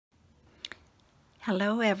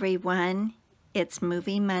Hello everyone, it's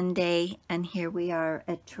Movie Monday and here we are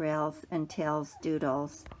at Trails and Tails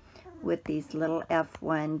Doodles with these little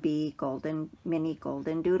F1B mini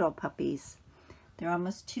golden doodle puppies. They're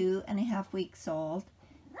almost 2.5 weeks old.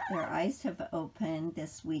 Their eyes have opened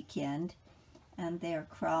this weekend and they're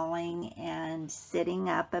crawling and sitting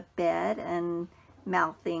up a bit and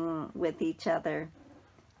mouthing with each other.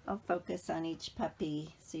 I'll focus on each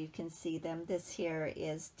puppy so you can see them. This here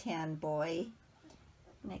is Tan Boy.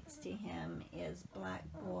 Next to him is Black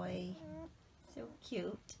Boy, so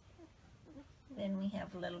cute. Then we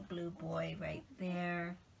have Little Blue Boy right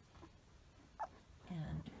there,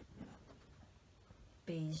 and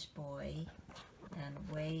Beige Boy,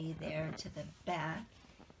 and way there to the back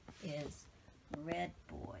is Red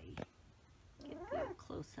Boy. Get a real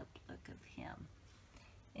close-up look of him.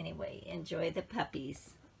 Anyway, enjoy the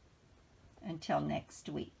puppies. Until next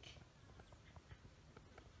week.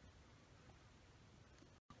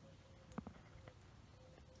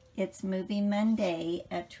 It's Movie Monday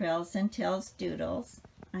at Trails and Tails Doodles.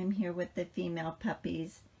 I'm here with the female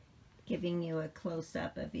puppies, giving you a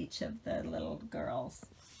close-up of each of the little girls.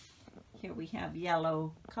 Here we have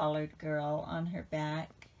yellow collared girl on her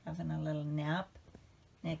back, having a little nap.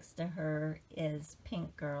 Next to her is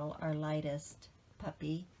pink girl, our lightest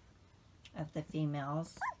puppy of the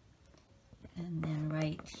females. And then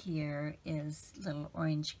right here is little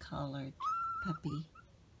orange collared puppy.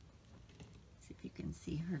 See if you can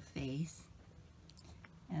see her face.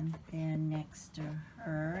 And then next to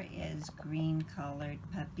her is green collared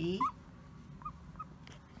puppy.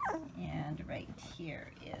 And right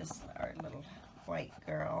here is our little white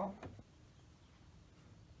girl.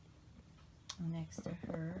 Next to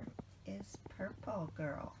her is purple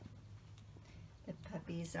girl. The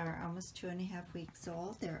puppies are almost 2.5 weeks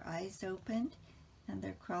old. Their eyes opened and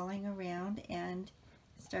they're crawling around and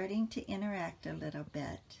starting to interact a little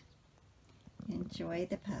bit. Enjoy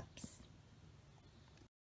the pups.